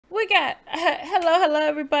we got hello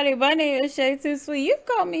everybody. My name is Shaytosweet. You can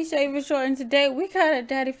call me Shay for short, and today we got a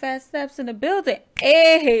Daddyphatsnaps in the building.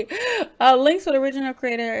 Hey, links for the original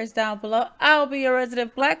creator is down below. I'll be your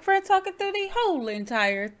resident black friend talking through the whole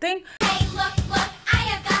entire thing. Hey, look, I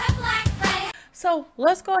have got a black friend. So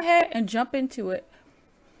let's go ahead and jump into it.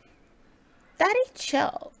 Daddy,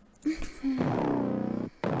 chill.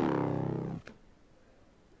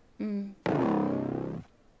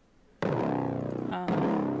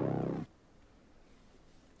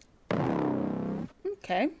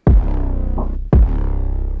 Okay.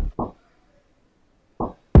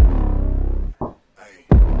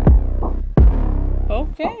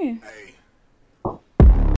 Okay.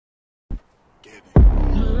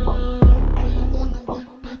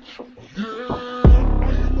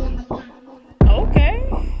 Okay.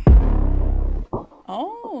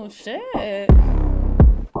 Oh shit.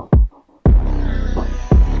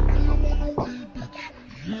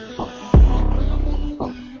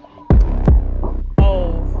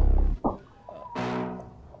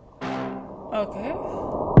 Okay.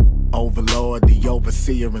 Overlord, the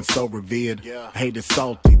overseer, and so revered. Haters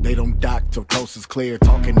salty, they don't dock till coast is clear.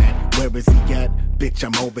 Talking that, where is he at? Bitch,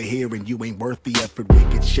 I'm over here, and you ain't worth the effort. We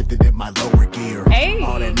get shifted in my lower gear. Hey.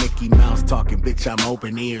 All that Mickey Mouse talking, bitch, I'm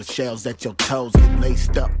open ears. Shells at your toes get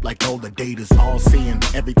laced up like all the data's all seeing.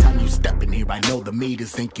 Every time you step in here, I know the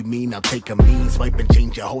meters. Think you mean I'll take a mean swipe and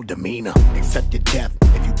change your whole demeanor. Accept your death.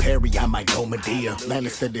 If you parry, I might go Medea.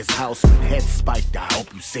 Lannister this house with head spiked, I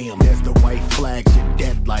hope you see him. There's the white flags, you're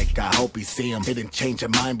dead like, I hope you see him. Didn't change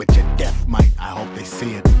your mind, but your death might, I hope they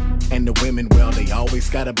see it. And the women, well, they always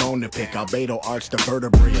got a bone to pick. Albedo arch the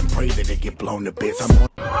vertebrae and pray that they get blown to bits. I'm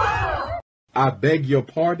on. I beg your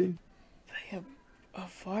pardon? A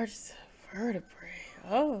farce vertebrae.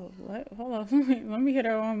 Oh, hold on. Let me hit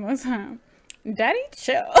her one more time. Daddy,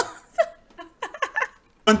 chill.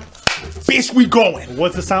 Bitch, we going.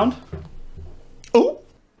 What's the sound? Oh.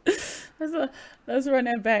 Let's run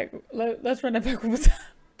that back. Let's run that back one more time.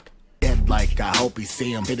 Dead like, I hope you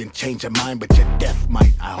see him. Didn't change your mind, but your death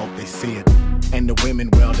might, I hope they see it. And the women,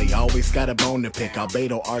 well, they always got a bone to pick.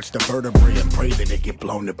 Albedo arch the vertebrae and pray that they get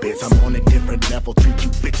blown to bits. I'm on a different level, treat you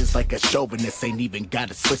bitches like a chauvinist. Ain't even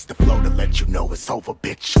gotta switch the flow to let you know it's over,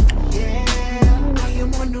 bitch. Yeah, I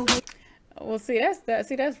am on the way. Well, see,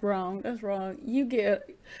 that's wrong. That's wrong. You get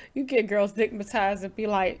girls stigmatized and be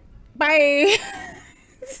like, bye.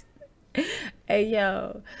 Hey,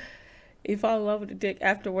 yo, you fall in love with the dick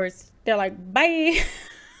afterwards, they're like, bye.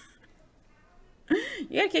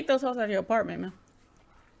 You gotta kick those hoes out of your apartment, man.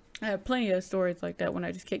 I have plenty of stories like that when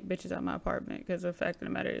I just kick bitches out of my apartment, because the fact of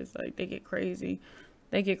the matter is, like, they get crazy.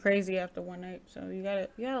 They get crazy after one night, so you gotta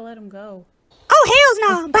let them go. Oh,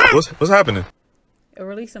 hells no. Bye. What's happening? And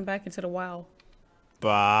release them back into the wild.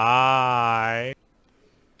 Bye.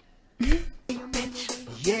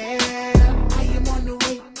 Yeah, I am on the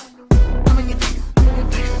way. I'm in your face.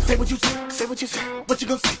 Say what you say. Say what you say. What you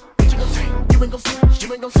gonna say? What you gonna say? You ain't gonna say.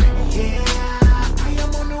 You ain't gonna say. Yeah, I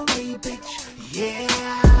am on the way, bitch. Yeah,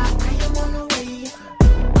 I am on the way.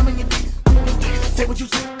 I'm in your face. I'm in your face. Say what you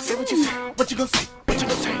say. Say what you say. What you gonna say? What you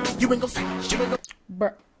gonna say? You ain't gonna say. You ain't gonna.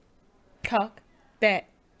 Bruh, talk that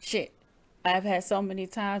shit. I've had so many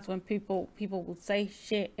times when people will say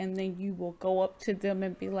shit, and then you will go up to them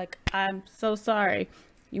and be like, I'm so sorry.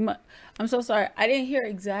 I'm so sorry. I didn't hear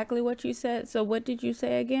exactly what you said. So what did you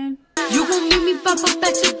say again? You gon' meet me pop up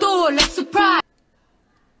at your door like surprise.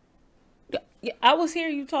 Yeah, I was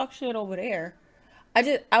hearing you talk shit over there.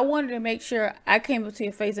 I wanted to make sure I came up to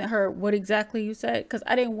your face and heard what exactly you said, because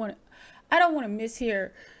I don't want to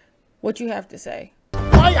mishear what you have to say.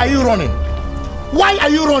 Why are you running? Why are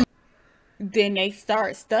you running? Then they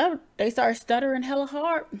start stuttering hella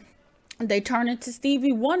hard. They turn into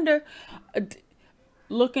Stevie Wonder,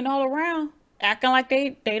 looking all around, acting like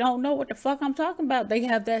they don't know what the fuck I'm talking about. They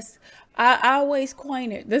have this. I always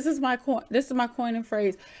coin it. This is my coining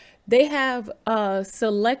phrase. They have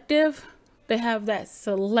selective. They have that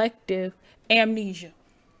selective amnesia.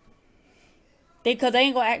 Because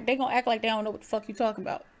they gonna act like they don't know what the fuck you talking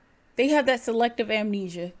about. They have that selective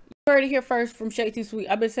amnesia. You heard it here first from Shaytosweet.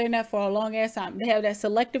 I've been saying that for a long ass time. They have that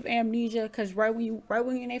selective amnesia, because right when you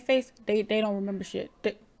in their face, they don't remember shit.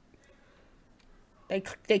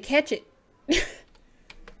 They catch it.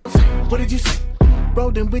 What did you say?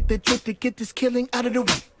 Rolling with the trick to get this killing out of the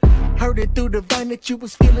way. Heard it through the vine that you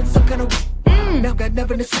was feeling some kind of way. Now got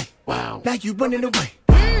nothing to say. Wow. Now you running away.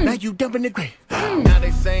 Now you dumping the grave. Now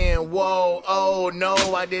they saying, whoa, oh no,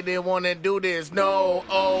 I didn't want to do this. No,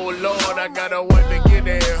 oh Lord, I gotta work to get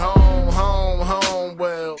it home.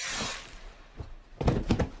 Well,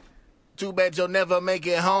 too bad you'll never make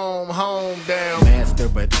it home down. Master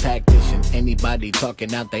but tactician, anybody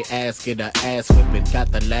talking out they ass get a ass whipping.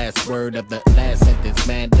 Got the last word of the last sentence,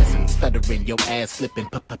 man. Listen, stuttering, your ass slipping.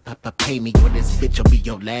 Pay me or this bitch will be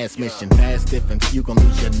your last mission. Fast difference, you gon'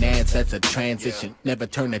 lose your nads, that's a transition. Never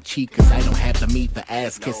turn a cheek cause I don't have the meat for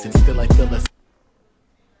ass kissing. Still I feel a...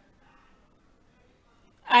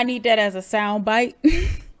 I need that as a sound bite.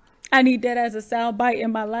 I need that as a sound bite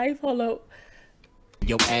in my life. Hold up.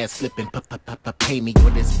 Your ass slipping, pay me or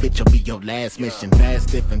this bitch will be your last mission. Fast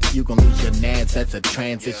difference, you gon' lose your nads, that's a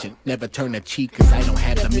transition. Never turn a cheek cause I don't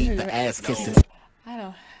have the meat for ass kissing. I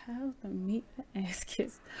don't have the meat for ass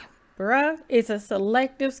kiss. Bruh, it's a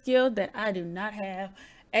selective skill that I do not have.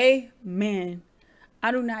 Amen.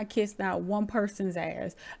 I do not kiss not one person's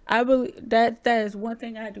ass. I believe that is one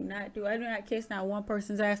thing I do not do. I do not kiss not one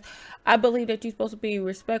person's ass. I believe that you're supposed to be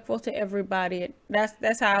respectful to everybody.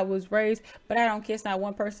 That's how I was raised. But I don't kiss not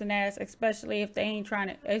one person's ass, especially if they ain't trying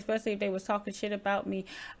to, especially if they was talking shit about me.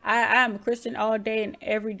 I'm a Christian all day and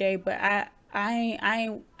every day, but I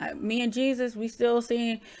ain't me and Jesus, we still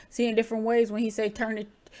seeing different ways when he say turn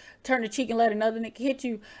the cheek and let another nigga hit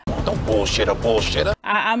you. Don't bullshit a bullshitter.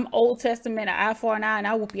 I'm Old Testament, an eye for an eye, and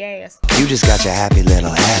I whoop your ass. You just got your happy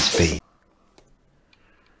little ass beat.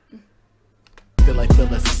 Still I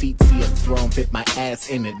feel a seat, see a throne, fit my ass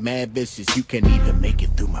in it, mad vicious. You can't even make it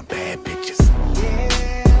through my bad bitches.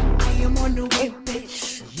 Yeah, I am on the way,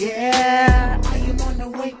 bitch. Yeah, I am on the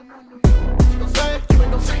way. You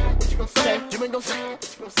ain't gon' say what you gon' say. You ain't gon' say what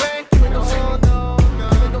you gon' say. You ain't gon' say no.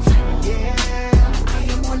 Yeah, I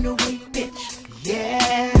am on the way, bitch.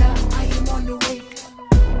 Yeah, I am on the way.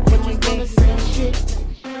 You ain't gonna say shit.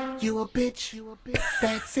 You a bitch. You a bitch.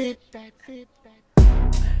 That's it. That's it.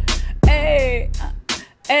 Hey,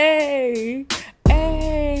 hey,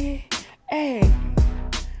 hey,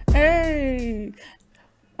 hey.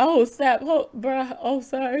 Oh, snap. Oh, bruh. Oh,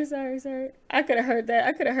 sorry. I could have heard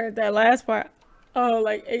that last part. Oh,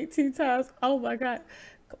 like 18 times. Oh, my God.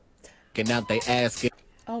 Get out they ask it.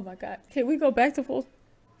 Oh, my God. Can we go back to full...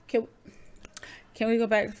 Can we go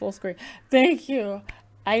back to full screen? Thank you.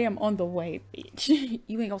 I am on the way, bitch.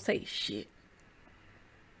 You ain't gonna say shit.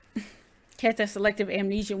 Catch that selective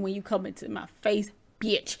amnesia when you come into my face,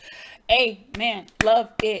 bitch. Hey, man,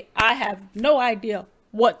 love it. I have no idea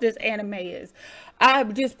what this anime is. I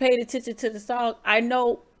just paid attention to the song. I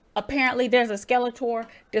know apparently there's a Skeletor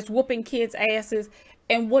that's whooping kids' asses.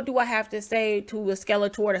 And what do I have to say to a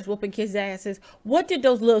Skeletor that's whooping kids' asses? What did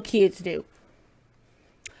those little kids do?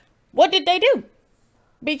 What did they do?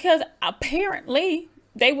 Because apparently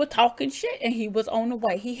they were talking shit and he was on the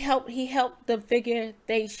way. He helped them figure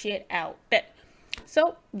they shit out.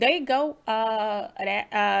 So they go,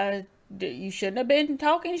 you shouldn't have been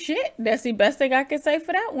talking shit. That's the best thing I can say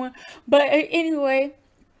for that one. But anyway,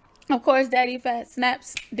 of course,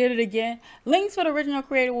 Daddyphatsnaps did it again. Links for the original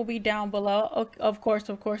creator will be down below. Of course.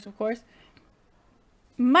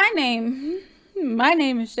 My name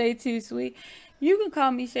is Shaytosweet. You can call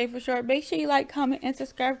me Shay for short. Make sure you like, comment, and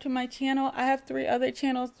subscribe to my channel. I have 3 other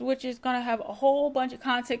channels, which is going to have a whole bunch of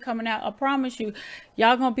content coming out. I promise you,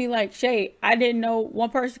 y'all going to be like, Shay, I didn't know one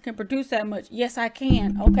person can produce that much. Yes, I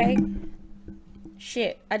can. Okay.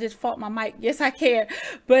 Shit. I just fought my mic. Yes, I can.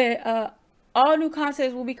 But, all new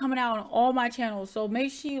content will be coming out on all my channels. So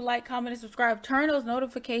make sure you like, comment, and subscribe. Turn those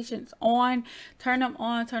notifications on. Turn them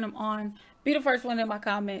on. Be the first one in my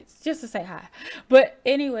comments just to say hi. But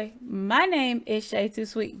anyway, my name is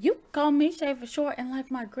Shaytosweet. You can call me Shay for short. And like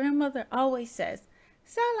my grandmother always says,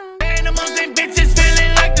 so long. Animals and bitches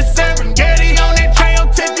feeling like the Serengeti. On that trail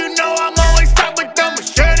tip, you know I'm always top with the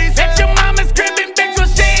machetes. At your mama's cribbing bitch, so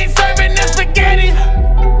she ain't serving the spaghetti.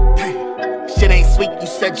 Shit ain't sweet, you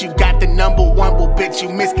said you got the #1, well bitch you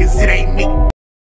missed cause it ain't